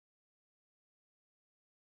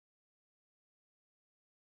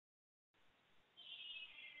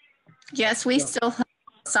Yes, we Yeah. still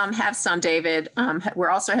have some, David. We're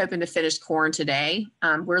also hoping to finish corn today.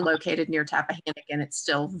 We're located near Tappahannock and it's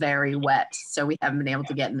still very wet, so we haven't been able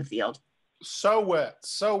to get in the field. So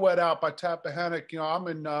wet out by Tappahannock. You know, I'm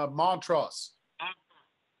in Montrose,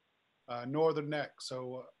 Northern Neck,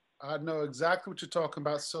 so I know exactly what you're talking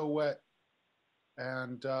about. So wet,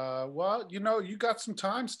 and well, you know, you got some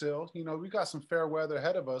time still. You know, we got some fair weather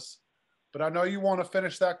ahead of us, but I know you want to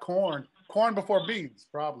finish that corn before beans,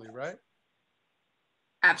 probably, right?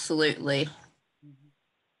 Absolutely.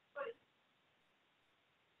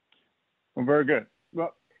 Well, very good.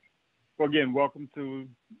 Well, again, welcome to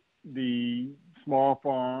the Small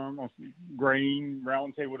Farm Grain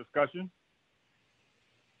Roundtable discussion.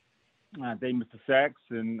 I thank Mr. Sachs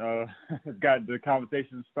and got the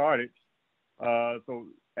conversation started. So,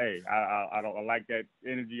 hey, I like that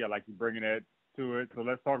energy. I like you bringing that to it. So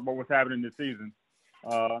let's talk about what's happening this season.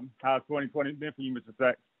 How's 2020 been for you, Mr.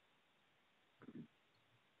 Sachs?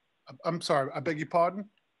 I'm sorry, I beg your pardon?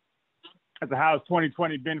 How's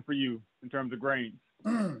 2020 been for you in terms of grains?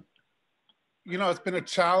 You know, it's been a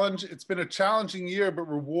challenge. It's been a challenging year, but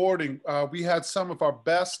rewarding. We had some of our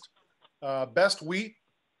best wheat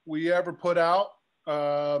we ever put out.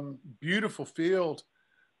 Beautiful field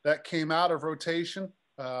that came out of rotation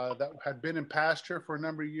that had been in pasture for a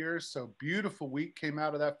number of years. So beautiful wheat came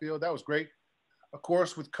out of that field. That was great. Of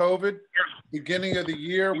course, with COVID, beginning of the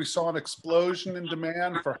year, we saw an explosion in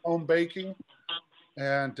demand for home baking.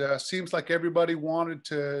 And seems like everybody wanted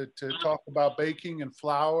to talk about baking and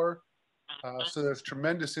flour. So there's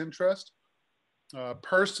tremendous interest.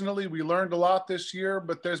 Personally, we learned a lot this year,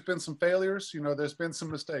 but there's been some failures. You know, there's been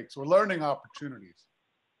some mistakes. We're learning opportunities.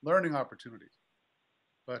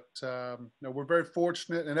 But you know, we're very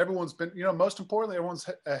fortunate, and everyone's been, you know, most importantly, everyone's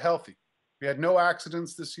healthy. We had no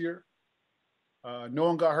accidents this year. No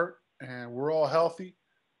one got hurt, and we're all healthy.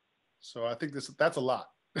 So I think that's a lot.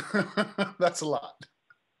 That's a lot.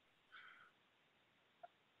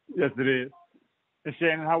 Yes, it is. And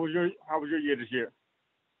Shannon, how was your year this year?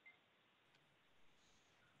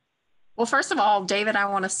 Well, first of all, David, I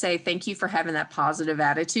want to say thank you for having that positive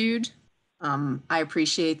attitude. I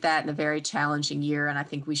appreciate that in a very challenging year, and I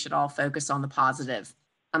think we should all focus on the positive.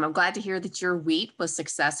 I'm glad to hear that your wheat was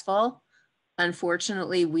successful.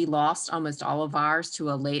 Unfortunately, we lost almost all of ours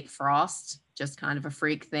to a late frost, just kind of a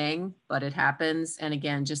freak thing, but it happens. And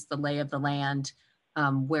again, just the lay of the land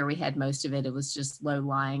where we had most of it, it was just low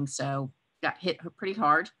lying, so got hit pretty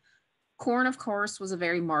hard. Corn, of course, was a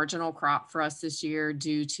very marginal crop for us this year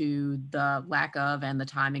due to the lack of and the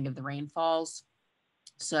timing of the rainfalls.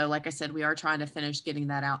 So like I said, we are trying to finish getting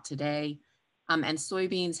that out today. And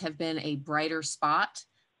soybeans have been a brighter spot.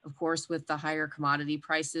 Of course, with the higher commodity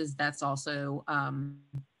prices, that's also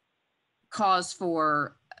cause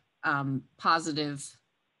for positive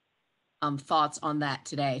thoughts on that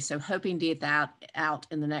today. So hoping to get that out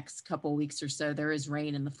in the next couple of weeks or so. There is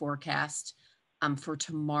rain in the forecast for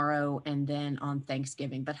tomorrow and then on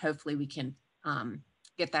Thanksgiving, but hopefully we can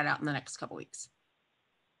get that out in the next couple of weeks.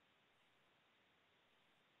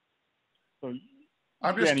 So,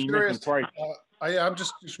 I'm just curious. I'm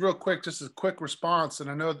just real quick, just a quick response, and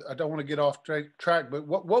I know I don't want to get off track, but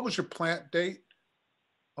what was your plant date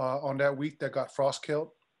on that wheat that got frost killed?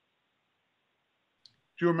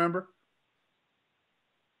 Do you remember?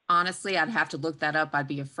 Honestly, I'd have to look that up. I'd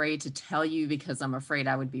be afraid to tell you because I'm afraid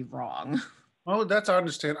I would be wrong. Oh, that's I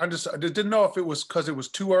understand. I didn't know if it was because it was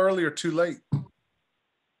too early or too late.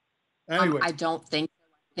 Anyway, I don't think so.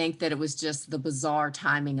 I think that it was just the bizarre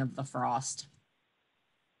timing of the frost.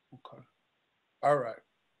 Okay. All right.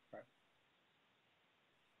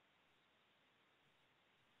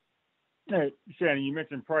 Hey, Shannon, you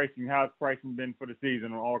mentioned pricing. How's pricing been for the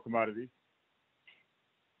season on all commodities?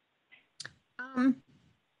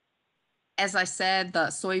 As I said, the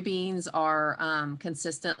soybeans are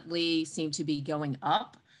consistently seem to be going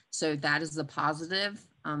up. So that is a positive.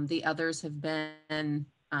 The others have been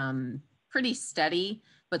pretty steady,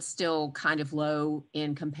 but still kind of low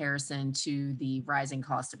in comparison to the rising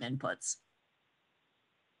cost of inputs.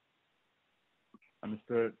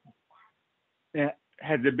 Understood. Yeah.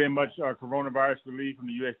 Has there been much coronavirus relief from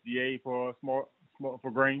the USDA for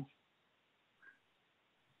grains?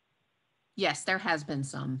 Yes, there has been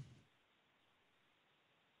some.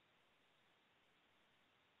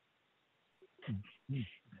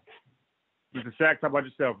 Mr. Sachs, how about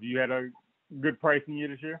yourself? You had a good pricing year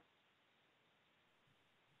this year?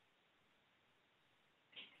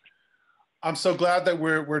 I'm so glad that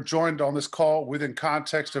we're joined on this call within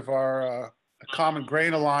context of our Common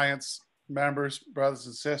Grain Alliance members, brothers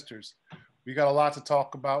and sisters. We got a lot to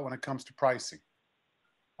talk about when it comes to pricing.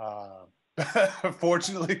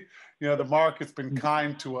 Fortunately, the market's been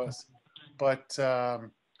kind to us, but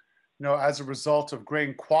as a result of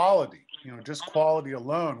grain quality, just quality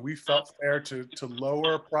alone, we felt fair to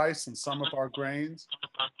lower price in some of our grains.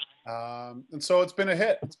 And so it's been a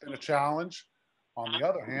hit. It's been a challenge. On the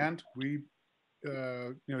other hand, we,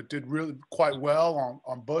 did really quite well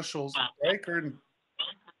on bushels per acre and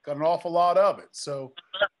got an awful lot of it. So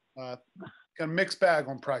kind of mixed bag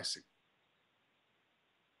on pricing.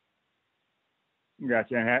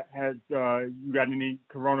 Gotcha. Has you got any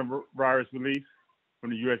coronavirus relief from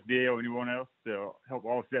the USDA or anyone else to help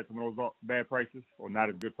offset some of those bad prices or not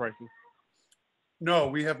as good prices? No,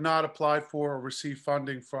 we have not applied for or received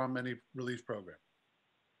funding from any relief program.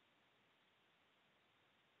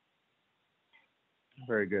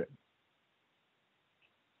 Very good.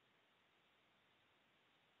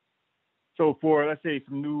 So for, let's say,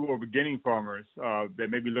 some new or beginning farmers that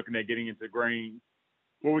may be looking at getting into grain,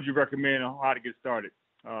 what would you recommend on how to get started?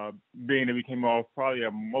 Being that we came off probably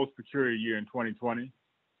a most peculiar year in 2020.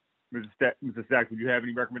 Mr. Sachs, would you have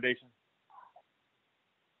any recommendations?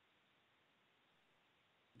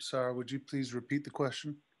 Sorry, would you please repeat the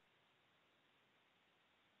question?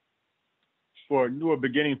 For newer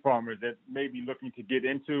beginning farmers that may be looking to get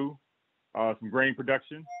into some grain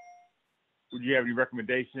production, would you have any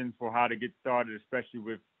recommendations for how to get started, especially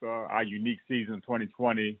with our unique season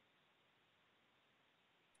 2020?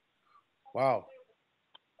 Wow.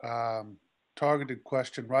 Targeted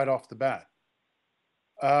question right off the bat.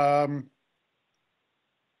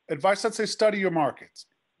 Advice, I'd say study your markets.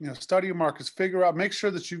 Study your markets, figure out, make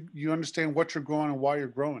sure that you understand what you're growing and why you're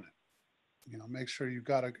growing it. Make sure you've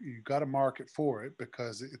got a market for it,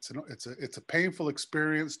 because it's a painful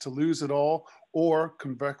experience to lose it all, or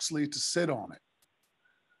conversely to sit on it.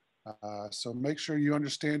 So make sure you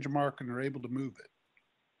understand your market and are able to move it.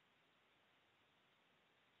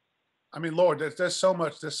 I mean, Lord, there's so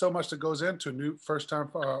much that goes into new first-time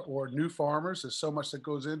or new farmers. There's so much that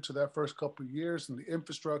goes into that first couple of years, and the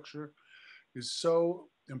infrastructure is so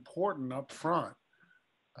important up front.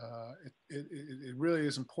 It really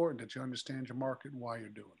is important that you understand your market and why you're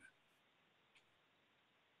doing it.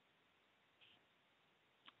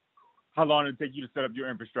 How long did it take you to set up your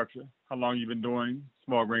infrastructure? How long you been doing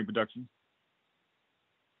small grain production?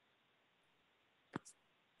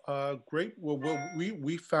 Great. Well,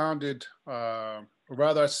 we founded, or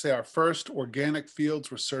rather I say our first organic fields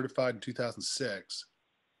were certified in 2006,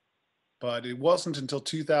 but it wasn't until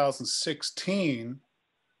 2016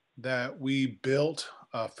 that we built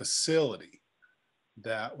a facility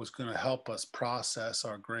that was going to help us process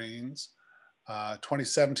our grains.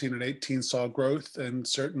 2017 and 18 saw growth and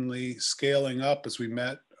certainly scaling up as we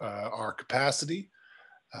met our capacity.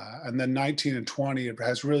 And then 19 and 20, it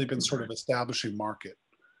has really been sort of establishing market.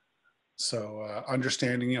 So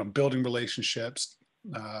understanding, building relationships,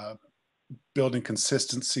 building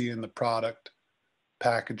consistency in the product,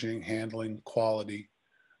 packaging, handling, quality,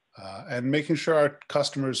 and making sure our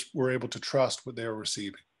customers were able to trust what they were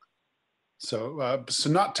receiving. So,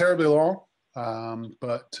 not terribly long,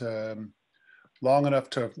 but long enough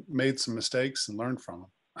to have made some mistakes and learned from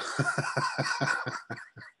them.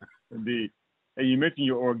 Indeed. And you mentioned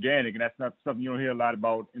you're organic, and that's not something you don't hear a lot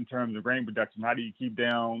about in terms of grain production. How do you keep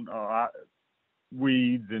down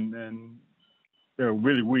weeds and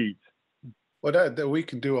really weeds? Well, that we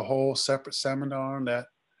can do a whole separate seminar on that.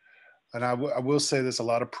 And I will say there's a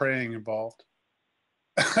lot of praying involved.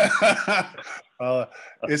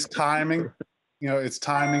 It's timing, it's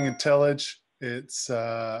timing and tillage. It's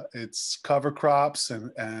cover crops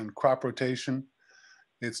and crop rotation.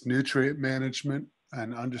 It's nutrient management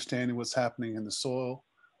and understanding what's happening in the soil,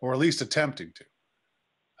 or at least attempting to.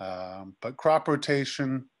 But crop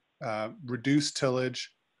rotation, reduced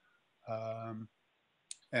tillage,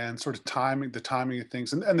 and sort of the timing of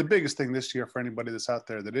things. And the biggest thing this year for anybody that's out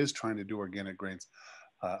there that is trying to do organic grains,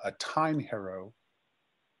 a tine harrow.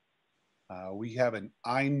 We have an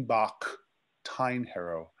Einbach tine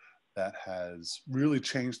harrow that has really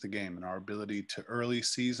changed the game in our ability to early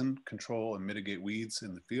season control and mitigate weeds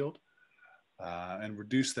in the field, and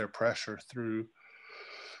reduce their pressure through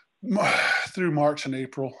March and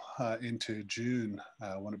April into June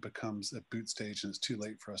when it becomes a boot stage and it's too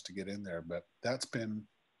late for us to get in there. But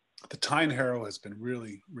the tine harrow has been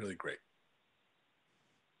really, really great.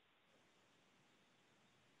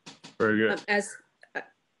 Very good.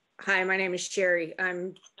 Hi, my name is Sherry.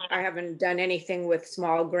 I haven't done anything with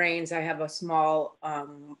small grains. I have a small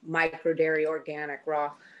micro dairy organic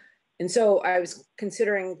raw. And so I was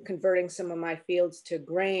considering converting some of my fields to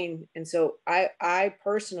grain. And so I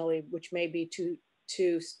personally, which may be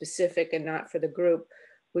too specific and not for the group,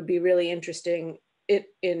 would be really interested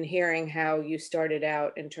in hearing how you started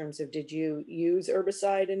out in terms of, did you use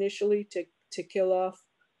herbicide initially to kill off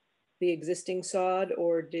the existing sod,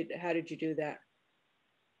 or how did you do that?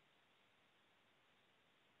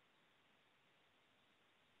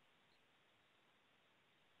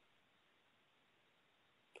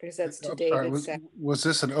 I guess that's to David. Was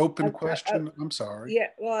this an open question? I'm sorry. Yeah,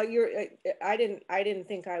 well, I didn't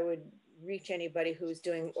think I would reach anybody who's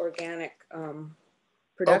doing organic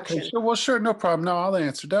production. Okay, well, sure, no problem. No, I'll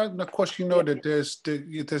answer that. And of course, you know that there's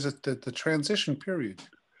the transition period.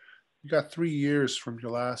 You got 3 years from your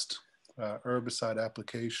last herbicide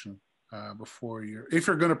application before if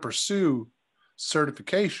you're going to pursue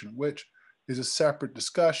certification, which is a separate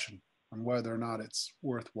discussion on whether or not it's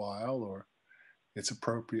worthwhile or it's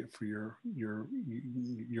appropriate for your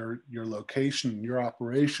location, your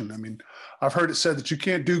operation. I mean, I've heard it said that you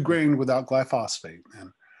can't do grain without glyphosate,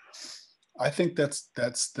 and I think that's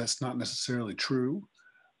not necessarily true.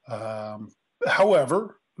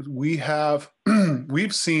 However,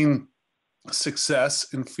 we've seen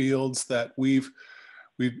success in fields that we've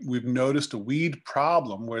noticed a weed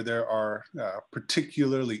problem where there are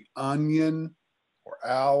particularly onion or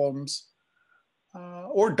alums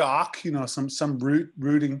or dock, you know, some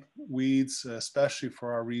rooting weeds, especially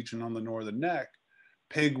for our region on the northern neck,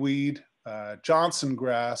 pigweed, Johnson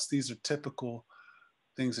grass. These are typical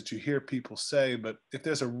things that you hear people say, but if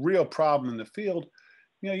there's a real problem in the field,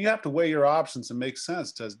 you know, you have to weigh your options and make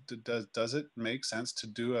sense. Does it make sense to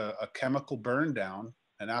do a chemical burn down,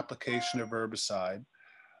 an application of herbicide,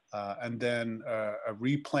 and then a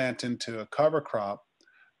replant into a cover crop,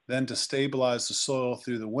 then to stabilize the soil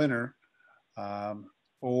through the winter?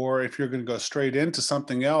 Or if you're going to go straight into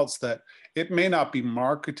something else that it may not be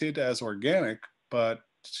marketed as organic, but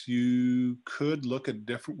you could look at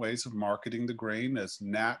different ways of marketing the grain as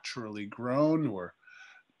naturally grown, or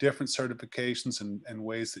different certifications and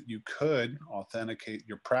ways that you could authenticate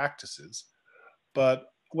your practices. But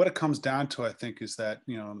what it comes down to, I think, is that,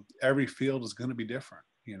 you know, every field is going to be different,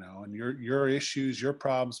 you know, and your issues, your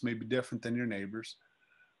problems may be different than your neighbors.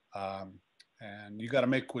 And you got to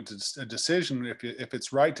make a decision if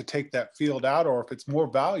it's right to take that field out, or if it's more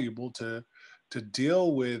valuable to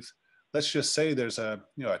deal with. Let's just say there's a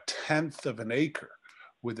 1/10 of an acre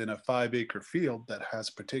within a 5-acre field that has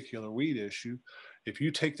a particular weed issue. If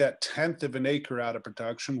you take that 1/10 of an acre out of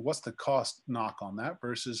production, what's the cost knock on that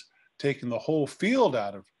versus taking the whole field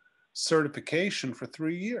out of certification for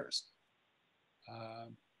 3 years?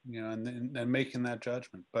 You know, and making that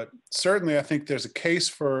judgment. But certainly, I think there's a case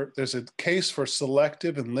for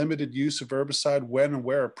selective and limited use of herbicide when and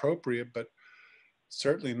where appropriate, but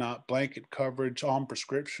certainly not blanket coverage on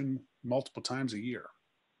prescription multiple times a year.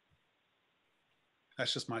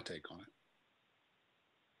 That's just my take on it.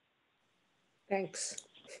 Thanks.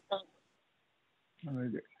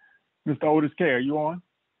 Mr. Otis K, are you on?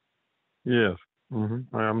 Yes.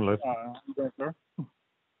 I'm listening. Yes, sir.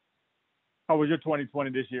 How was your 2020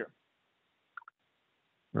 this year?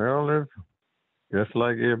 Well, it's just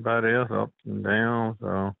like everybody else, ups and downs.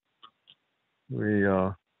 We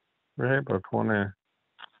had about a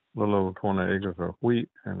little over 20 acres of wheat,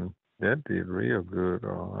 and that did real good.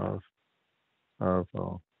 I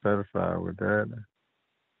was satisfied with that.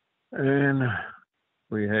 And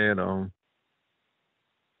we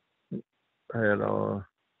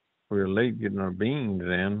we were late getting our beans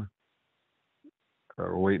in. So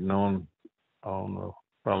we're waiting on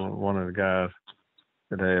one of the guys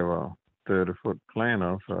that have a 30-foot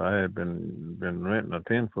planter. So I had been renting a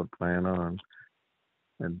 10-foot planter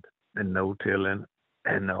and no tilling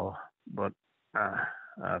and no. But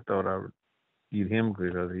I thought I would get him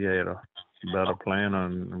because he had a better planter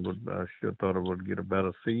and I sure thought I would get a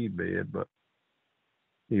better seed bed. But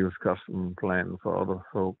he was custom planting for other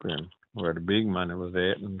folk and where the big money was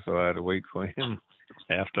at, and so I had to wait for him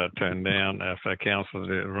after I canceled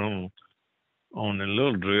the room on the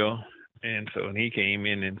little drill. And so when he came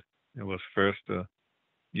in, and it was 1st of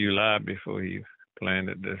July before he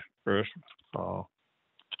planted the first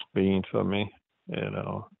beans for me. And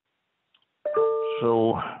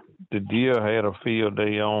so the deer had a field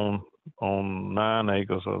day on 9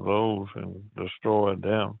 acres of those and destroyed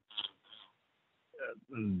them.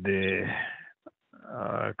 The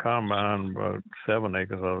combine about 7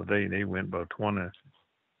 acres of the day, they went about 20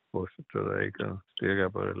 closer to the acre. Still got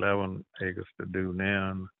about 11 acres to do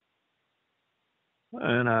now.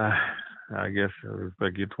 And I guess if I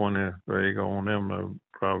get 20 acre on them, they'll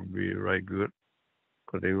probably be right good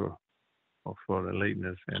because they were for the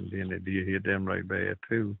lateness, and then the deer hit them right bad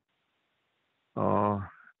too.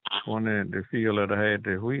 The field that I had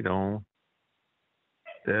the wheat on,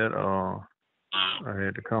 that I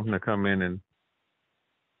had the company come in and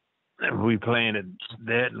we planted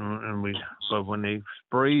that, but when they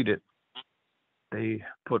sprayed it, they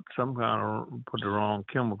put the wrong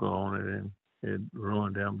chemical on it, and it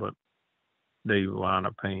ruined them. But they wound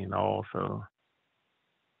up paying also.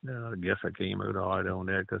 I guess I came out all right on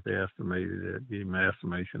that because they estimated it, gave me an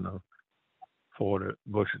estimation of 40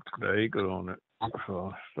 bushels per acre on it.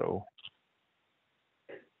 So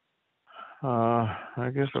I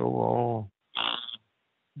guess overall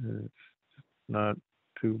it's not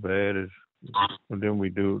too bad. And then we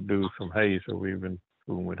do some hay, so we've been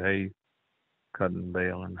fooling with hay, cutting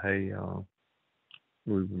bale and hay.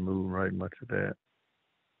 We've been moving right much of that.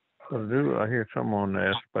 So I hear someone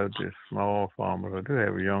ask about this small farmers. I do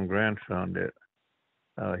have a young grandson that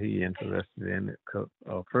he interested in it.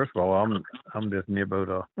 First of all, I'm just near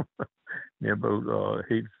about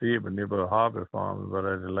hate to see it, but near about a hobby farm. But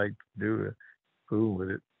I'd like to do it, fool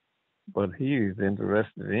with it. But he's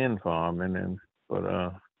interested in farming, but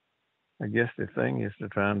I guess the thing is to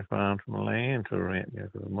try and find some land to rent,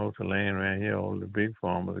 because most of the land around here, all the big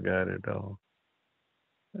farmers got it all.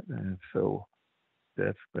 And so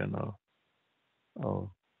that's been a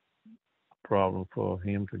problem for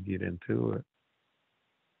him to get into it.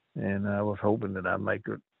 And I was hoping that I might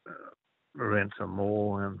could rent some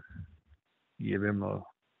more and give him a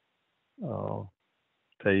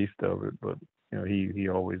taste of it. But he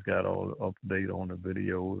always got all up to date on the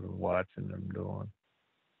videos and watching them doing,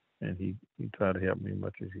 and he tried to help me as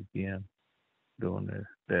much as he can doing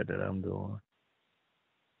that I'm doing.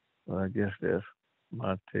 Well, I guess that's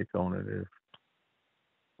my take on it.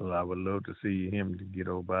 Well, I would love to see him to get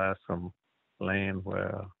over by some land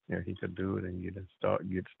where he could do it and get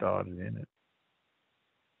started in it.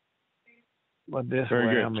 But that's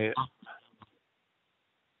where I'm at.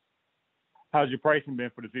 How's your pricing been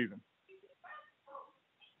for the season?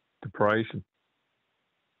 The pricing?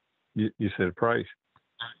 You said price?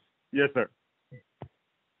 Yes, sir.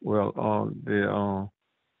 Well, the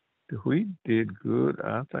wheat did good.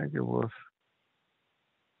 I think it was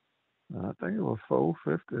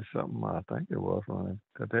 $4.50 something. I think it was,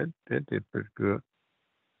 because that did pretty good.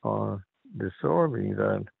 The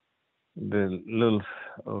soybeans, the little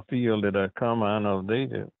field that I come out of,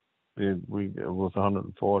 it was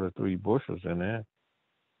 143 bushels in there,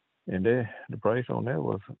 and the price on that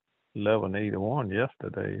was $11.81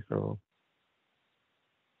 yesterday. So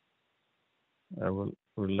I would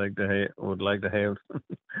like to have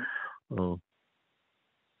a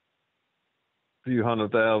few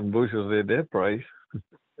 100,000 bushels at that price.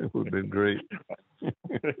 It would be great.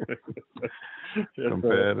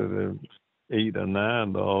 Compared to the $8 or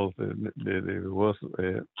 $9 that it was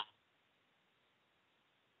at.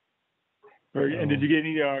 And did you get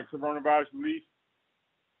any coronavirus relief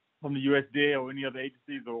from the USDA or any other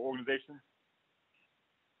agencies or organizations?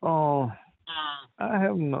 Oh, I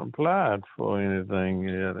haven't applied for anything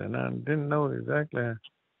yet, and I didn't know exactly.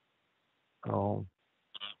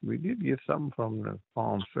 We did get something from the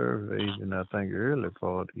Farm Service Agent, I think, early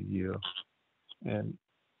part of the year,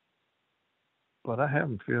 but I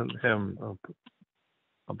haven't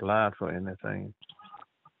applied for anything.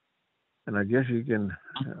 And I guess you can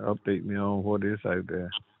update me on what is out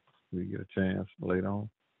there. We get a chance later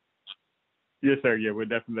on. Yes, sir. Yeah, we'll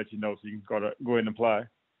definitely let you know so you can go ahead and apply.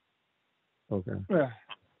 Okay. Yeah.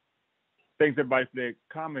 Thanks everybody for their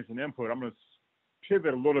comments and input. I'm going to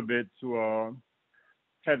pivot a little bit to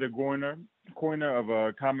Heather Coiner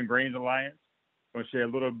of Common Grains Alliance. I'm going to share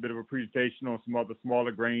a little bit of a presentation on some other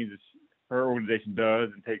smaller grains that her organization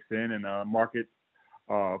does and takes in and markets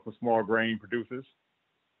for small grain producers.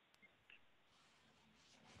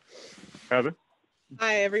 Heather?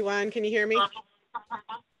 Hi, everyone. Can you hear me?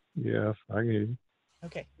 Yes, I can hear you.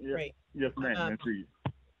 Okay, Yeah. great. Yes, ma'am.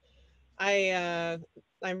 I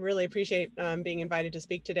really appreciate being invited to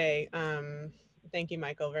speak today. Thank you,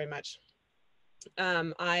 Michael, very much.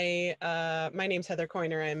 My name's Heather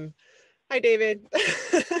Coiner. Hi, David.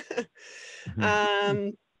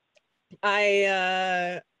 I'm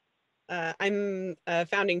a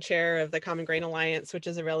founding chair of the Common Grain Alliance, which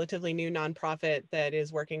is a relatively new nonprofit that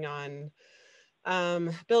is working on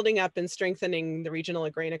building up and strengthening the regional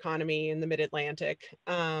grain economy in the Mid-Atlantic.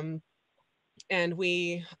 And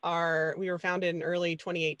we were founded in early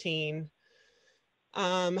 2018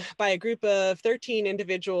 by a group of 13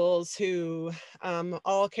 individuals who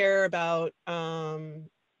all care about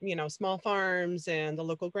small farms and the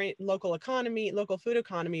local economy, local food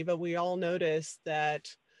economy. But we all noticed that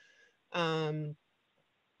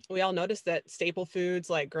staple foods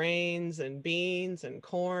like grains and beans and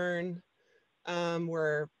corn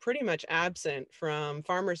were pretty much absent from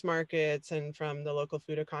farmers markets and from the local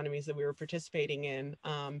food economies that we were participating in.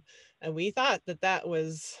 And we thought that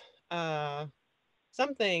was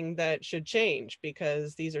something that should change,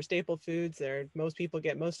 because these are staple foods. Most people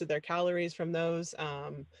get most of their calories from those,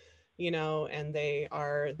 you know, and they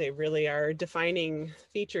really are defining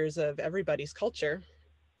features of everybody's culture.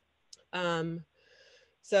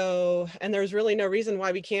 So, and there's really no reason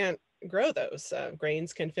why we can't grow those.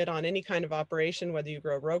 Grains can fit on any kind of operation, whether you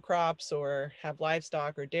grow row crops or have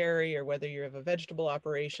livestock or dairy, or whether you have a vegetable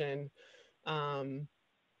operation.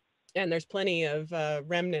 And there's plenty of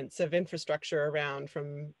remnants of infrastructure around,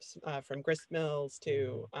 from grist mills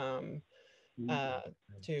to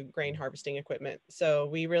grain harvesting equipment. So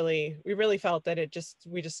we really felt that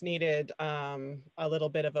we just needed a little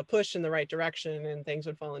bit of a push in the right direction, and things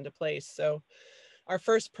would fall into place. So our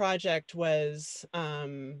first project was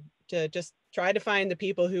to just try to find the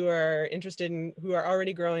people who are who are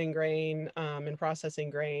already growing grain and processing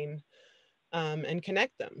grain, and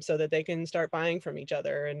connect them so that they can start buying from each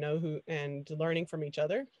other and learning from each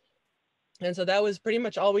other. And so that was pretty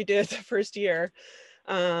much all we did the first year.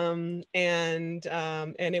 And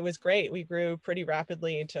it was great. We grew pretty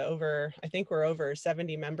rapidly to I think we're over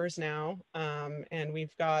 70 members now. And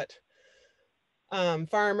we've got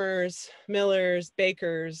farmers, millers,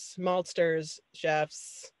 bakers, maltsters,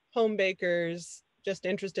 chefs, home bakers, just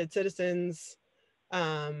interested citizens.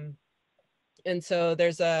 And so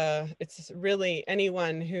it's really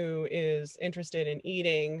anyone who is interested in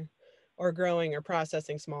eating or growing or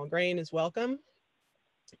processing small grain is welcome.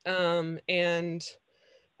 By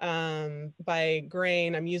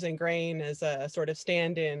grain, I'm using grain as a sort of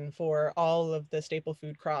stand-in for all of the staple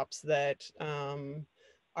food crops that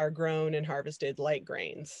are grown and harvested like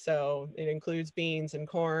grains. So it includes beans and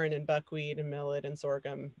corn and buckwheat and millet and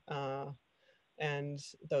sorghum and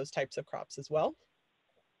those types of crops as well.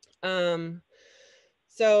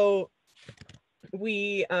 So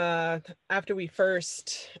we, after we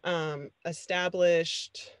first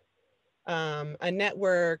established a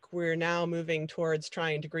network, we're now moving towards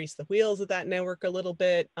trying to grease the wheels of that network a little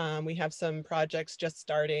bit. We have some projects just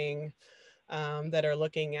starting that are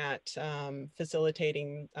looking at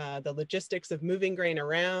facilitating the logistics of moving grain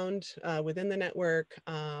around within the network.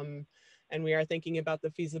 And we are thinking about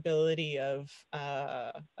the feasibility of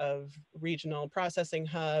regional processing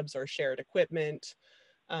hubs or shared equipment,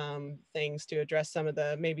 things to address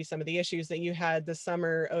maybe some of the issues that you had this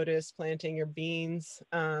summer, Otis, planting your beans.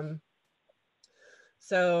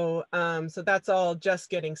 So that's all just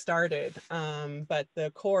getting started. But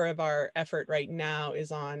the core of our effort right now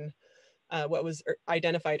is on what was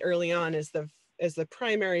identified early on as the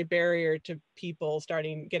primary barrier to people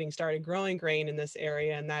getting started growing grain in this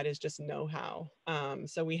area, and that is just know-how.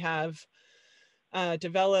 So we have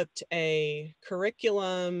developed a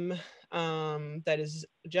curriculum that is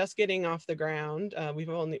just getting off the ground.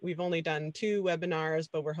 We've only done 2 webinars,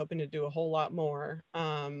 but we're hoping to do a whole lot more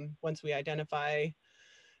once we identify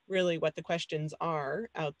really what the questions are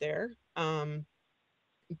out there.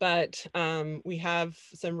 But we have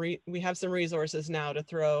some resources now to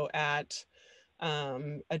throw at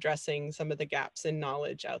addressing some of the gaps in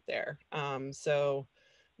knowledge out there. So,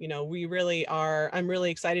 you know, I'm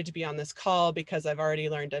really excited to be on this call because I've already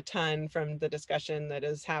learned a ton from the discussion that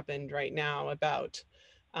has happened right now about,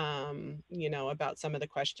 you know, about some of the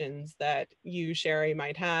questions that you, Sherry,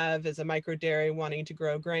 might have as a micro dairy wanting to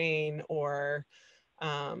grow grain, or,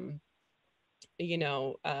 you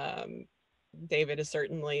know, David has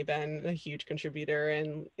certainly been a huge contributor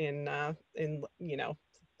in you know,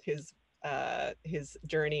 his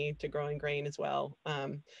journey to growing grain as well.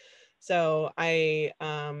 So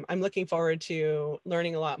I'm looking forward to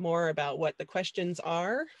learning a lot more about what the questions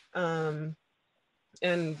are, and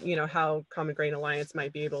you know, how Common Grain Alliance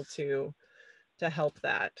might be able to help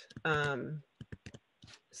that.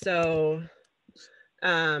 So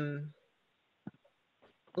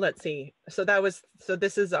let's see. So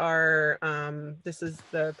this is this is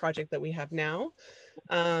the project that we have now.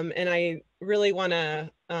 And I really want to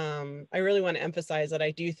emphasize that I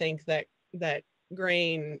do think that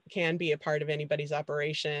grain can be a part of anybody's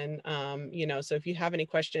operation. You know, so if you have any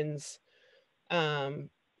questions,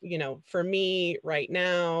 you know, for me right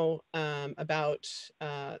now,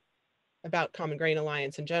 about Common Grain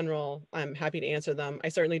Alliance in general, I'm happy to answer them. I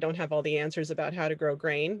certainly don't have all the answers about how to grow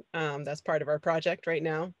grain. That's part of our project right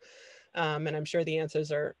now. And I'm sure the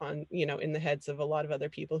answers are on, you know, in the heads of a lot of other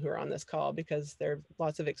people who are on this call, because there are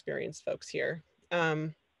lots of experienced folks here.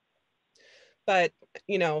 But,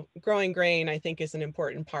 you know, growing grain, I think, is an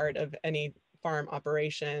important part of any farm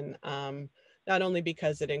operation, not only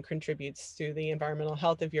because it contributes to the environmental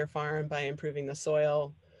health of your farm by improving the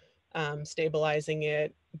soil, stabilizing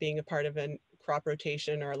it, being a part of a crop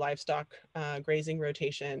rotation or a livestock grazing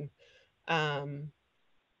rotation,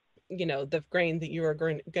 you know, the grain that you are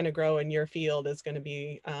going to grow in your field is going to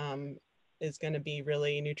be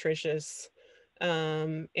really nutritious.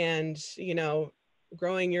 And, you know,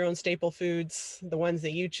 growing your own staple foods, the ones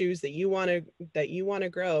that you choose that you want to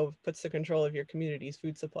grow, puts the control of your community's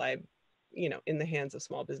food supply, you know, in the hands of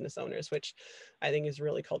small business owners, which I think is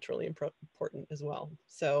really culturally important as well.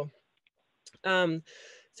 So,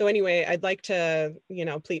 so anyway, I'd like to, you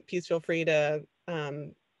know, please feel free to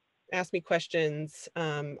ask me questions.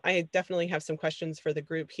 I definitely have some questions for the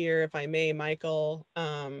group here, if I may, Michael.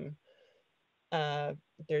 I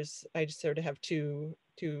just sort of have two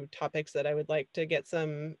topics that I would like to get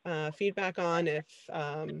some feedback on if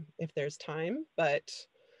there's time, but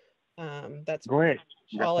that's Go ahead.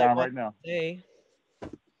 You got all I time want right now. to say.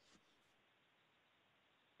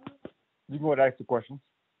 You can go ahead and ask the questions.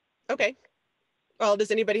 Okay. Well,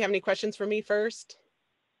 does anybody have any questions for me first?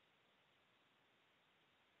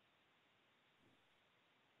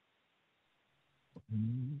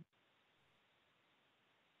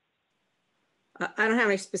 I don't have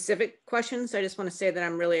any specific questions. I just want to say that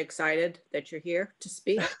I'm really excited that you're here to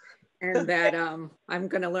speak and that I'm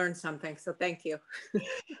going to learn something. So thank you.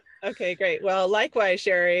 Okay, great. Well, likewise,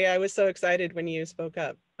 Sherry, I was so excited when you spoke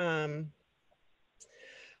up.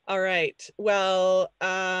 All right. Well,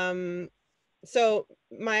 so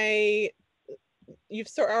you've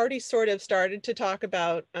already sort of started to talk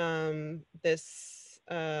about this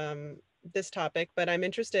topic, but I'm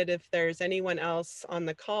interested if there's anyone else on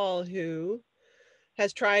the call who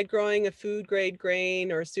has tried growing a food grade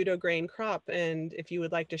grain or pseudo grain crop, and if you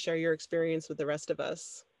would like to share your experience with the rest of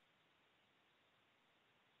us.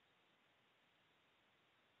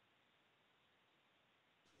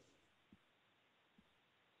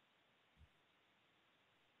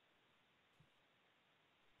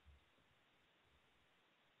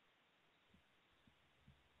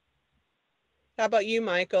 How about you,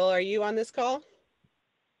 Michael? Are you on this call?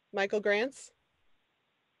 Michael Grants?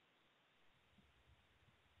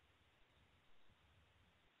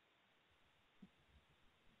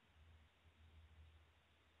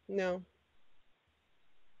 No.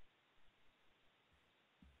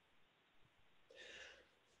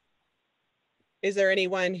 Is there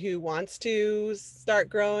anyone who wants to start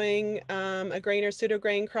growing a grain or pseudo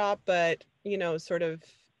grain crop, but, you know, sort of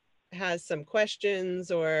has some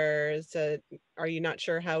questions, or are you not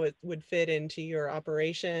sure how it would fit into your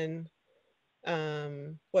operation?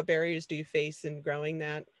 What barriers do you face in growing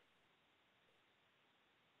that?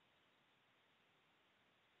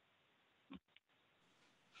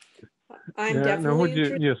 I'm Yeah, now definitely what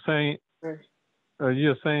interested.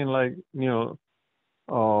 you're saying, like, you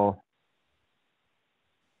know,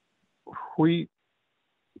 wheat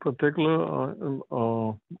particular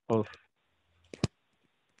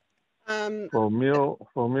for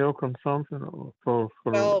meal consumption, or for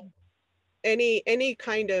Well, any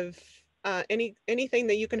kind of anything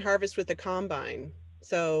that you can harvest with the combine.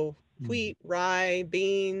 So wheat, rye,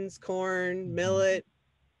 beans, corn, millet,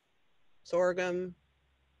 sorghum.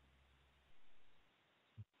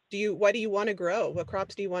 What do you want to grow? What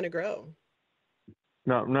crops do you want to grow?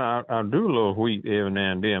 No, I do a little wheat every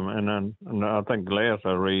now and then, and I think the last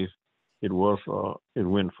I raised, it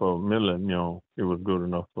went for milling. You know, it was good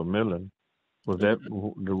enough for milling. Was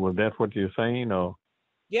that what you're saying, or?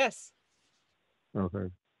 Yes.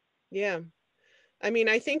 Okay. Yeah. I mean,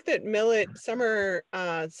 I think that millet, summer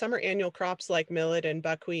annual crops like millet and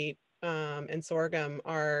buckwheat and sorghum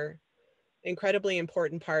are incredibly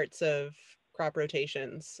important parts of crop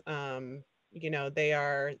rotations. You know, they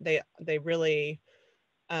really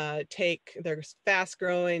they're fast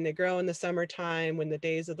growing. They grow in the summertime when the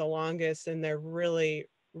days are the longest, and they're really,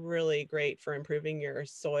 really great for improving your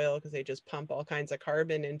soil because they just pump all kinds of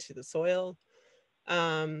carbon into the soil.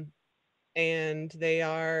 And they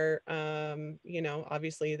are, you know,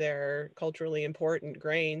 obviously they're culturally important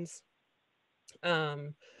grains.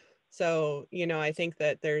 So, you know, I think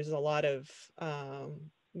that there's a lot of,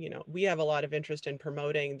 you know, we have a lot of interest in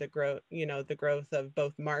promoting the growth of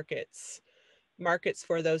both markets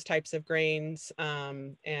for those types of grains,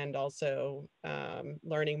 and also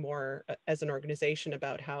learning more as an organization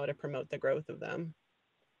about how to promote the growth of them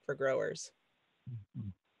for growers.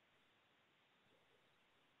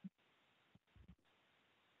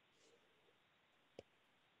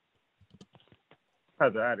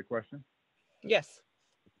 Heather, I had a question. Yes.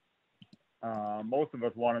 Most of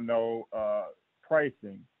us want to know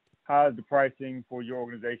pricing. How is the pricing for your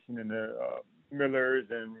organization and the millers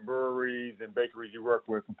and breweries and bakeries you work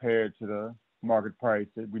with compared to the market price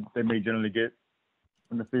that they may generally get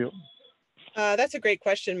from the field? That's a great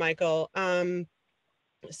question, Michael.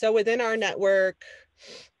 So within our network,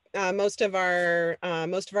 most of our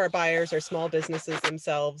buyers are small businesses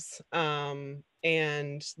themselves,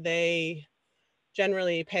 and they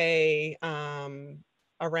generally pay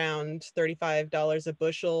around $35 a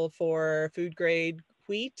bushel for food grade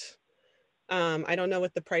wheat. I don't know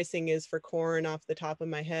what the pricing is for corn off the top of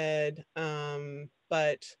my head,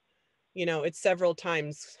 but you know, it's several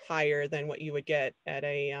times higher than what you would get at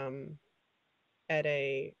a at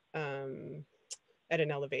a at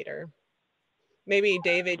an elevator. Maybe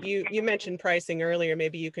David, you mentioned pricing earlier.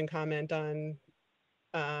 Maybe you can comment on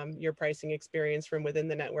your pricing experience from within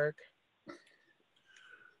the network.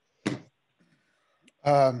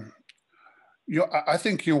 I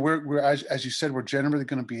think, we're as you said, we're generally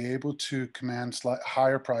going to be able to command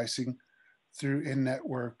higher pricing through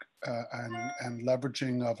in-network and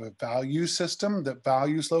leveraging of a value system that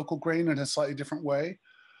values local grain in a slightly different way.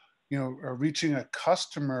 Reaching a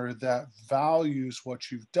customer that values what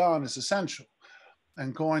you've done is essential.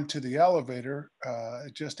 And going to the elevator,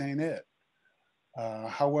 it just ain't it.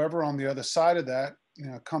 However, on the other side of that,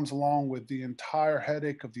 comes along with the entire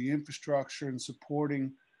headache of the infrastructure and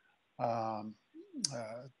supporting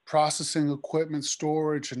processing equipment,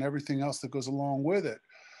 storage, and everything else that goes along with it,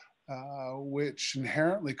 which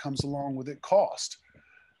inherently comes along with it cost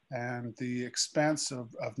and the expense of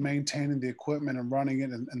maintaining the equipment and running it,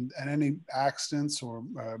 and any accidents or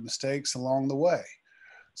mistakes along the way.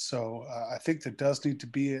 So I think there does need to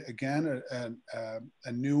be, again,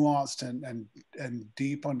 a nuanced and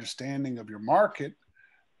deep understanding of your market,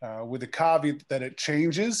 with the caveat that it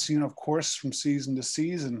changes, of course, from season to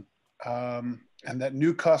season, and that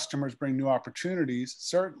new customers bring new opportunities,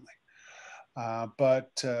 certainly.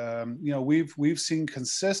 But we've seen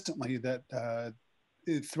consistently that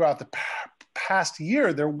throughout the past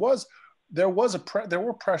year, there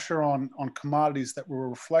were pressure on commodities that were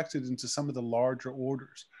reflected into some of the larger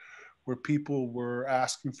orders, where people were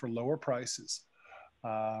asking for lower prices.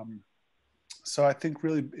 So I think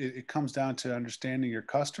really it comes down to understanding your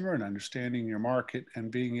customer and understanding your market and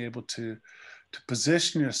being able to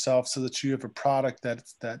position yourself so that you have a product that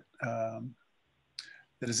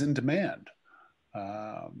is in demand.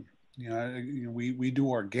 We do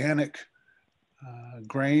organic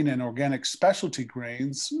grain and organic specialty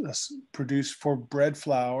grains produced for bread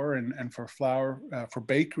flour and for flour for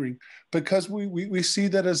bakery, because we see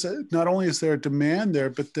that as not only is there a demand there,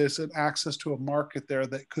 but there's an access to a market there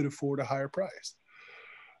that could afford a higher price,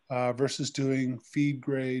 versus doing feed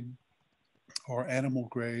grade or animal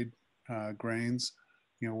grade grains,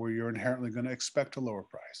 where you're inherently going to expect a lower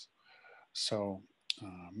price. So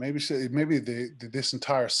maybe this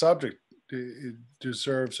entire subject, it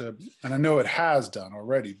deserves and I know it has done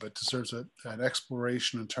already, but deserves an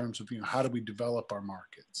exploration in terms of, how do we develop our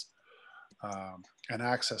markets and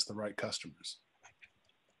access the right customers.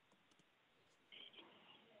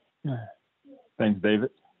 Thanks,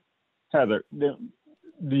 David. Heather, do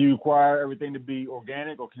you require everything to be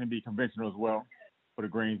organic, or can it be conventional as well for the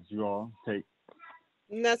grains you all take?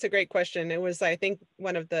 That's a great question. It was, I think,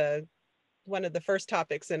 one of the first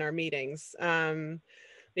topics in our meetings,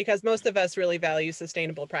 because most of us really value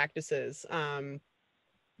sustainable practices.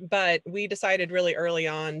 But we decided really early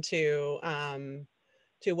on to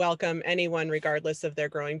welcome anyone, regardless of their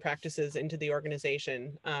growing practices, into the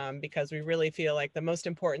organization, because we really feel like the most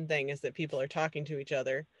important thing is that people are talking to each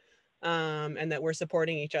other, and that we're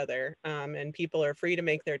supporting each other, and people are free to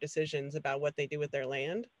make their decisions about what they do with their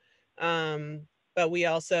land. But we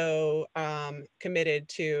also committed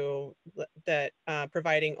to that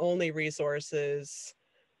providing only resources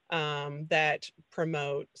that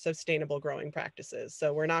promote sustainable growing practices.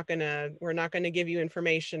 So we're not gonna give you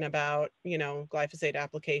information about, glyphosate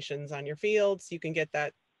applications on your fields. You can get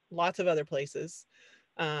that lots of other places.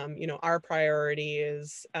 Our priority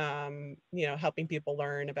is, helping people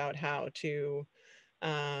learn about how to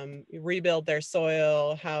rebuild their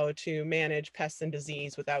soil, how to manage pests and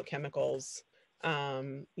disease without chemicals,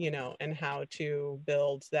 and how to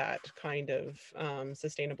build that kind of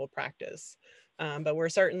sustainable practice. But we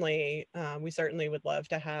certainly would love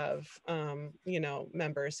to have,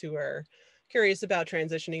 members who are curious about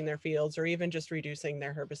transitioning their fields, or even just reducing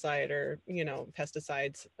their herbicide or,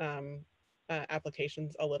 pesticides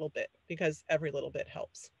applications a little bit, because every little bit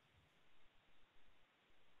helps.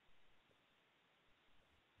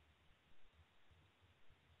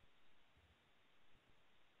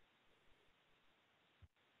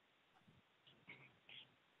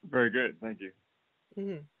 Very good, thank you.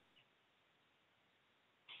 Mm-hmm.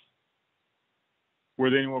 Were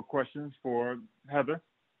there any more questions for Heather?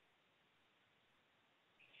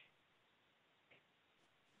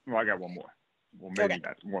 Well, I got one more. Well, maybe Okay.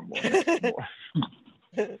 not one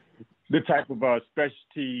more. the type of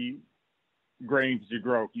specialty grains you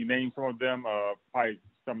grow. Can you name some of them? Probably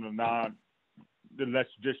some of the less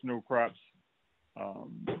traditional crops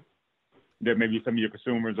that maybe some of your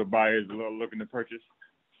consumers or buyers are looking to purchase.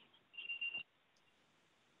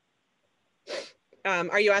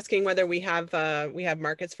 Are you asking whether we have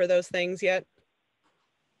markets for those things yet?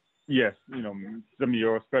 Yes, you know, some of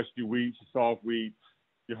your specialty wheats, your soft wheats,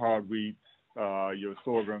 your hard wheats, your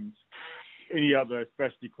sorghums, any other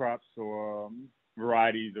specialty crops or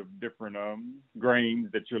varieties of different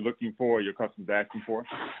grains that you're looking for, your customers asking for?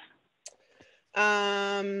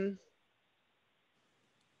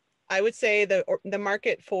 I would say the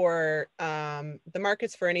market for the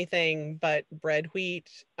markets for anything but bread wheat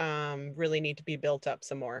really need to be built up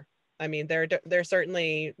some more. I mean, there are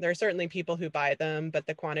certainly people who buy them, but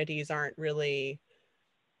the quantities aren't really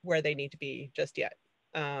where they need to be just yet.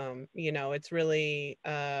 You know, it's really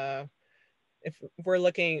if we're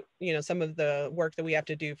looking, you know, some of the work that we have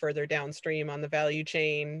to do further downstream on the value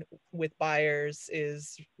chain with buyers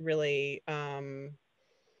is really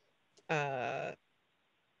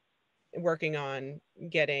working on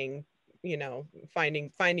getting, you know,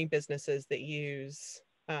 finding businesses that use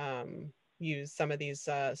some of these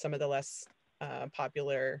some of the less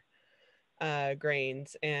popular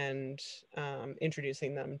grains and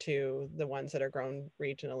introducing them to the ones that are grown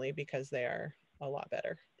regionally because they are a lot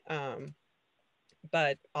better.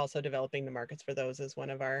 But also developing the markets for those is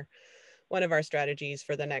one of our strategies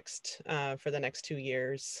for the next 2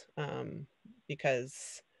 years,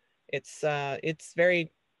 because it's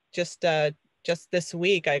very just this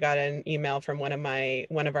week I got an email from one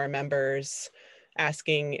of our members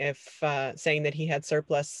asking if saying that he had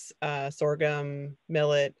surplus sorghum,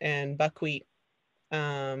 millet, and buckwheat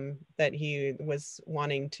that he was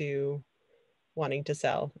wanting to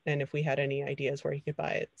sell, and if we had any ideas where he could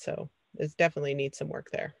buy it. So it definitely needs some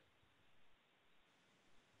work there.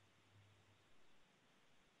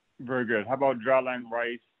 Very good. How about dryland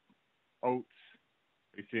rice, oats?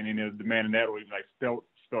 Are you seeing any demand in that, or even like spelt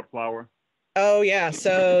flour? Oh yeah,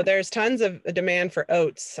 so there's tons of demand for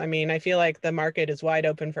oats. I mean, I feel like the market is wide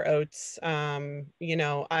open for oats. You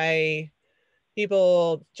know,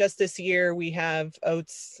 people just this year we have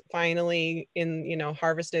oats finally in, you know,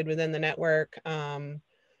 harvested within the network.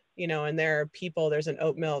 You know, and there's an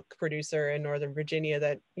oat milk producer in Northern Virginia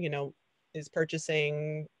that, you know, is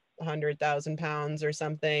purchasing 100,000 pounds or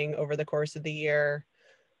something over the course of the year.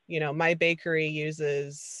 You know, my bakery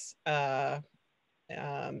uses, you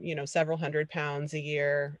know, several hundred pounds a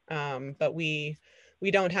year, but we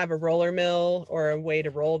don't have a roller mill or a way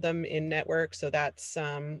to roll them in network. So that's,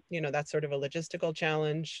 you know, that's sort of a logistical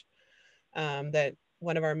challenge that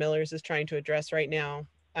one of our millers is trying to address right now.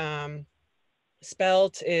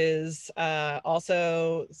 Spelt is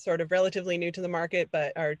also sort of relatively new to the market,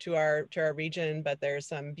 or to our region, but there's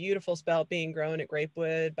some beautiful spelt being grown at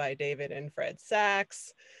Grapewood by David and Fred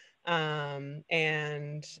Sachs. You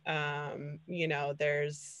know,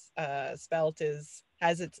 there's spelt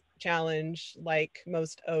has its challenge. Like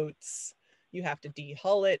most oats, you have to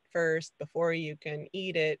dehull it first before you can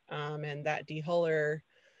eat it, and that dehulling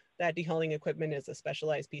equipment is a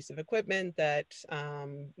specialized piece of equipment that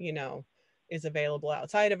you know, is available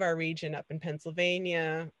outside of our region up in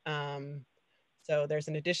Pennsylvania. So there's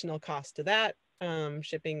an additional cost to that,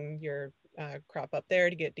 shipping your crop up there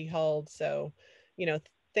to get dehulled. So, you know,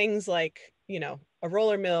 things like, you know, a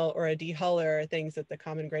roller mill or a dehuller are things that the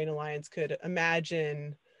Common Grain Alliance could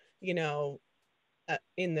imagine, you know,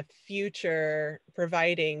 in the future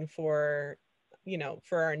providing for, you know,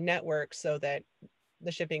 for our network, so that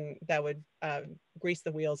the shipping that would grease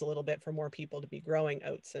the wheels a little bit for more people to be growing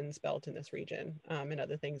oats and spelt in this region, and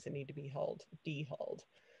other things that need to be dehulled.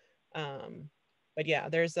 But yeah,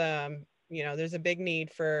 there's you know, there's a big need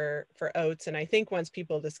for oats, and I think once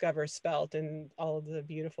people discover spelt and all of the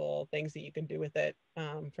beautiful things that you can do with it,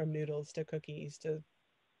 from noodles to cookies to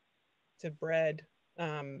bread,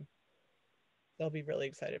 they'll be really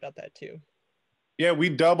excited about that too. Yeah, we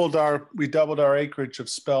doubled our acreage of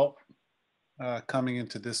spelt coming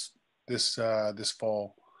into this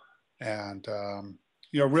fall, and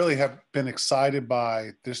you know, really have been excited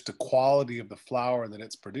by just the quality of the flour that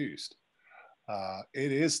it's produced.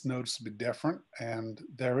 It is noticeably different, and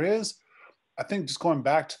there is, I think, just going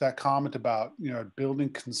back to that comment about, you know, building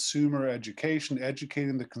consumer education,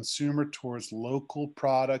 educating the consumer towards local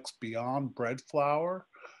products beyond bread flour.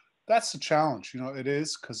 That's the challenge, you know, it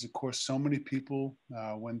is, because of course so many people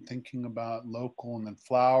when thinking about local and then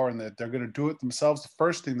flour and that they're going to do it themselves, the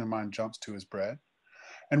first thing their mind jumps to is bread.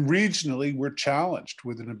 And regionally, we're challenged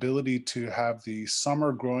with an ability to have the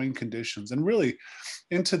summer growing conditions and really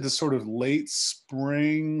into the sort of late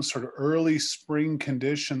spring, sort of early spring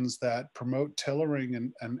conditions that promote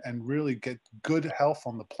tillering and really get good health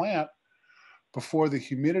on the plant before the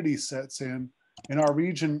humidity sets in. In our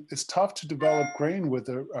region, it's tough to develop grain with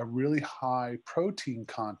a really high protein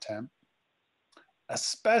content,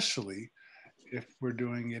 especially if we're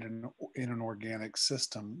doing it in an organic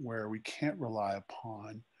system where we can't rely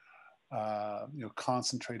upon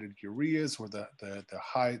concentrated ureas or the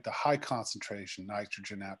high concentration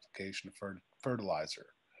nitrogen application of fertilizer.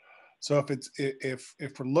 So if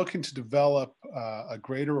we're looking to develop a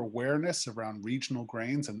greater awareness around regional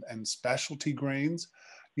grains and specialty grains,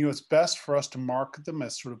 it's best for us to market them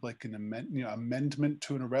as sort of like an amendment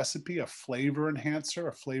to a recipe, a flavor enhancer,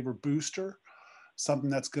 a flavor booster, something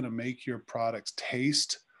that's going to make your products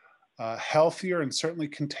taste healthier and certainly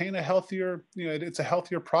contain a healthier, it's a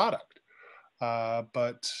healthier product.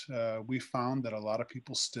 But we found that a lot of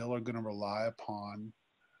people still are going to rely upon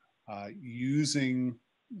using,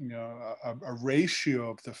 a ratio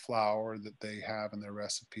of the flour that they have in their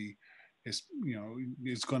recipe is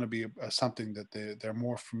going to be something that they're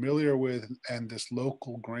more familiar with, and this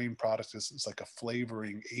local grain product is like a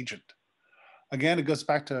flavoring agent. Again, it goes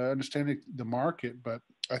back to understanding the market, but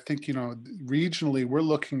I think, regionally, we're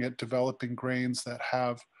looking at developing grains that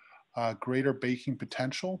have greater baking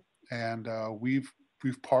potential. And we've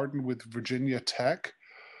partnered with Virginia Tech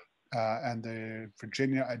and the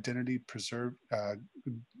Virginia Identity Preserved,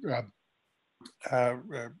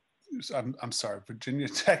 I'm sorry, Virginia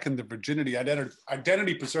Tech and the Virginia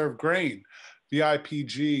Identity Preserved Grain,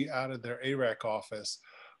 VIPG, out of their AREC office,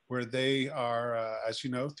 where they are, as you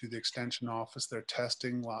know, through the extension office, they're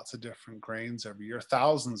testing lots of different grains every year,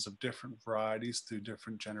 thousands of different varieties through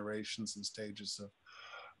different generations and stages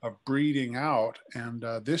of breeding out. And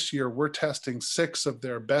this year we're testing 6 of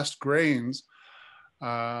their best grains.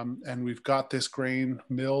 And we've got this grain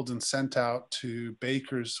milled and sent out to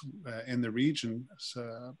bakers in the region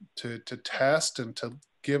to test and to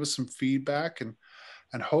give us some feedback. And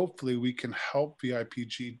hopefully we can help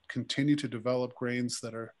VIPG continue to develop grains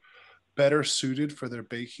that are better suited for their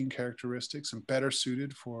baking characteristics and better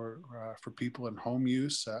suited for people in home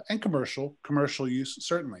use and commercial use,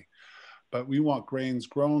 certainly. But we want grains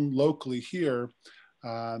grown locally here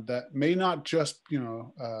that may not just,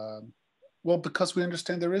 because we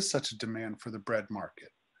understand there is such a demand for the bread market.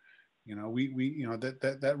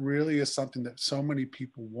 That really is something that so many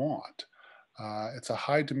people want. It's a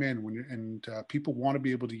high demand and people want to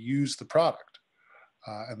be able to use the product.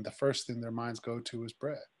 And the first thing their minds go to is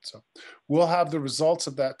bread. So we'll have the results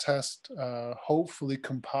of that test hopefully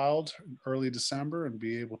compiled in early December and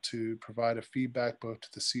be able to provide a feedback both to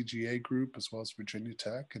the CGA group as well as Virginia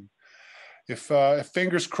Tech. And if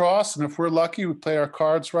fingers crossed and if we're lucky, we play our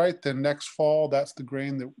cards right, then next fall, that's the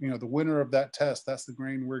grain that, the winner of that test, that's the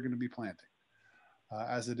grain we're going to be planting.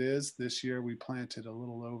 As it is, this year we planted a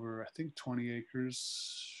little over, I think 20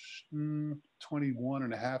 acres, 21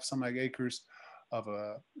 and a half, some like acres of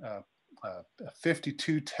a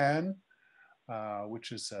 5210,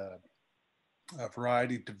 which is a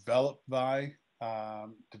variety developed by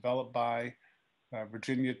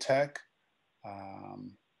Virginia Tech.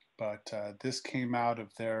 But this came out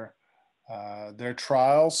of their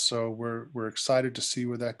trials, so we're excited to see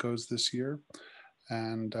where that goes this year,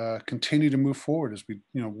 and continue to move forward as we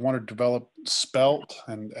want to develop spelt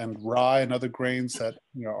and rye and other grains that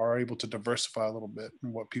are able to diversify a little bit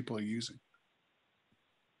in what people are using.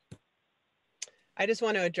 I just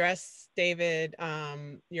want to address, David,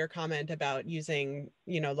 your comment about using,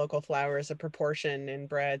 local flour as a proportion in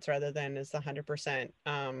breads rather than as the 100%.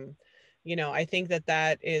 I think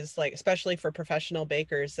that is like, especially for professional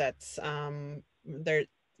bakers, that's their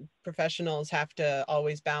professionals have to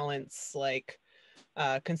always balance like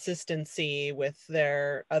consistency with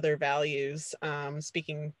their other values.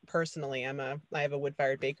 Speaking personally, I have a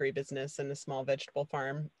wood-fired bakery business and a small vegetable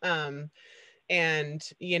farm. And,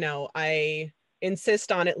 I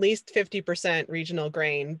insist on at least 50% regional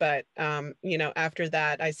grain, but after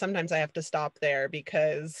that, I have to stop there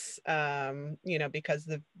because because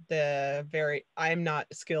I'm not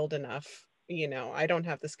skilled enough. I don't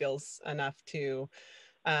have the skills enough to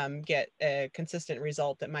get a consistent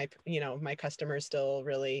result that my customers still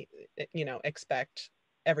really expect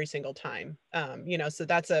every single time. So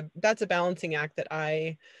that's a balancing act that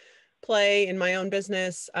I play in my own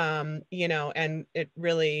business, and it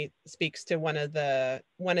really speaks to one of the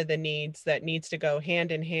needs that needs to go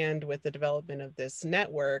hand in hand with the development of this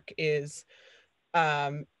network is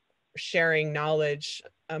sharing knowledge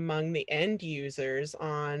among the end users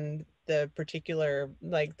on the particular,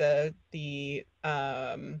 like the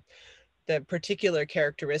particular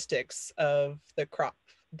characteristics of the crop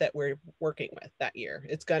that we're working with that year.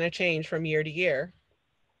 It's going to change from year to year.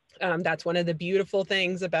 That's one of the beautiful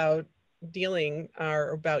things about dealing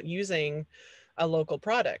or about using a local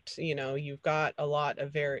product. You know, you've got a lot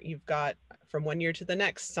of you've got from one year to the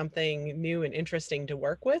next something new and interesting to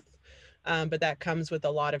work with. But that comes with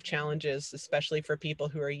a lot of challenges, especially for people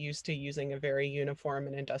who are used to using a very uniform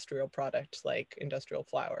and industrial product like industrial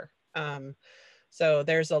flour. So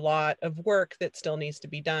there's a lot of work that still needs to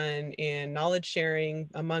be done in knowledge sharing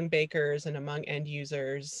among bakers and among end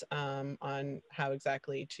users on how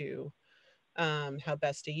exactly to, how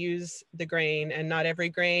best to use the grain. And not every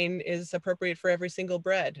grain is appropriate for every single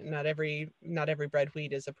bread. Not every bread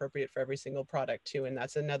wheat is appropriate for every single product too. And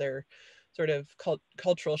that's another sort of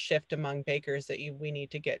cultural shift among bakers that we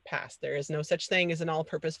need to get past. There is no such thing as an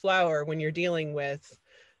all-purpose flour when you're dealing with,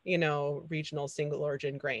 you know, regional single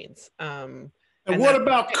origin grains. And what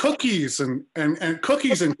about cookies and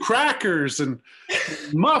cookies and crackers and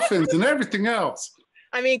muffins and everything else?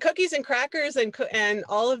 I mean, cookies and crackers and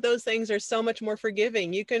all of those things are so much more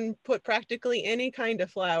forgiving. You can put practically any kind of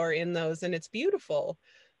flour in those and it's beautiful.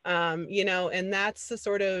 You know, and that's the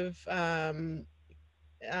sort of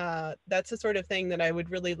thing that I would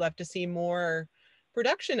really love to see more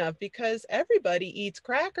production of, because everybody eats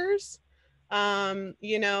crackers.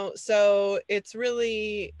 You know, so it's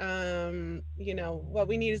really, you know, what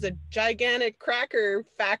we need is a gigantic cracker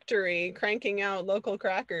factory cranking out local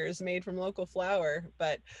crackers made from local flour.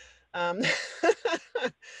 But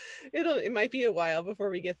it might be a while before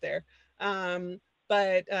we get there.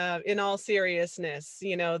 But in all seriousness,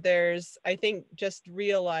 you know, there's, I think, just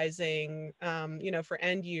realizing, you know, for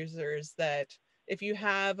end users that if you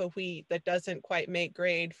have a wheat that doesn't quite make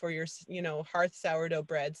grade for your, you know, hearth sourdough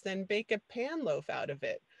breads, then bake a pan loaf out of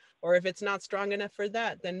it. Or if it's not strong enough for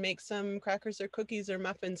that, then make some crackers or cookies or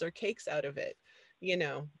muffins or cakes out of it, you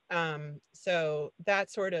know. So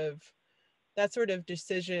that sort of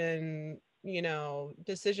decision, you know,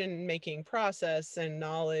 decision making process and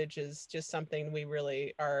knowledge is just something we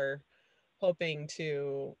really are hoping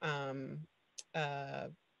to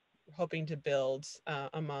build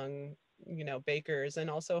among, you know, bakers,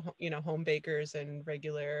 and also, you know, home bakers and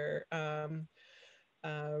regular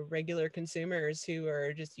consumers who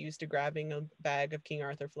are just used to grabbing a bag of King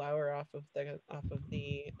Arthur flour off of the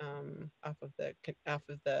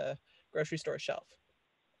grocery store shelf.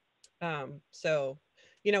 So,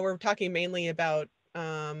 you know, we're talking mainly about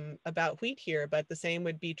wheat here, but the same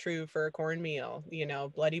would be true for cornmeal. You know,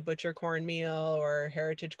 Bloody Butcher cornmeal or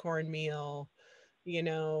Heritage cornmeal, you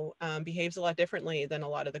know, behaves a lot differently than a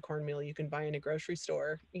lot of the cornmeal you can buy in a grocery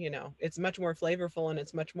store. You know, it's much more flavorful and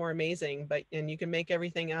it's much more amazing, and you can make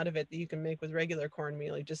everything out of it that you can make with regular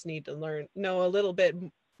cornmeal. You just need to know a little bit,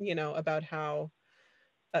 you know, about how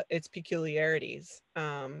its peculiarities.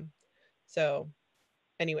 So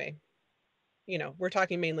anyway, you know, we're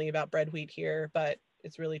talking mainly about bread wheat here, but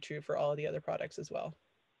it's really true for all of the other products as well.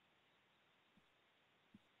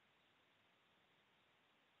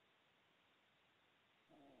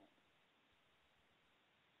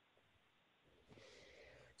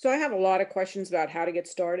 So I have a lot of questions about how to get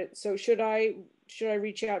started. So should I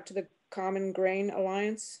reach out to the Common Grain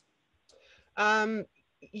Alliance?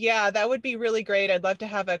 Yeah, that would be really great. I'd love to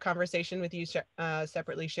have a conversation with you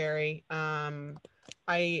separately, Sherry.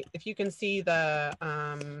 If you can see the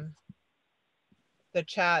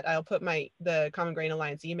chat, I'll put the Common Grain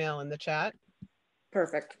Alliance email in the chat.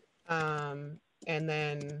 Perfect. And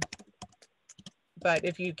then, but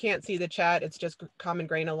if you can't see the chat, it's just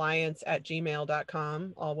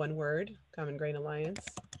commongrainalliance@gmail.com, all one word,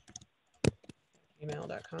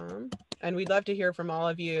 commongrainalliance@gmail.com. And we'd love to hear from all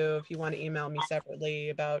of you if you want to email me separately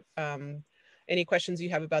about any questions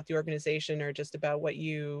you have about the organization, or just about what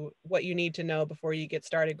you need to know before you get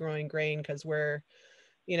started growing grain, because we're,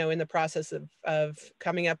 you know, in the process of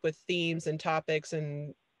coming up with themes and topics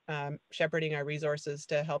and shepherding our resources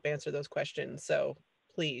to help answer those questions. So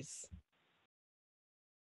please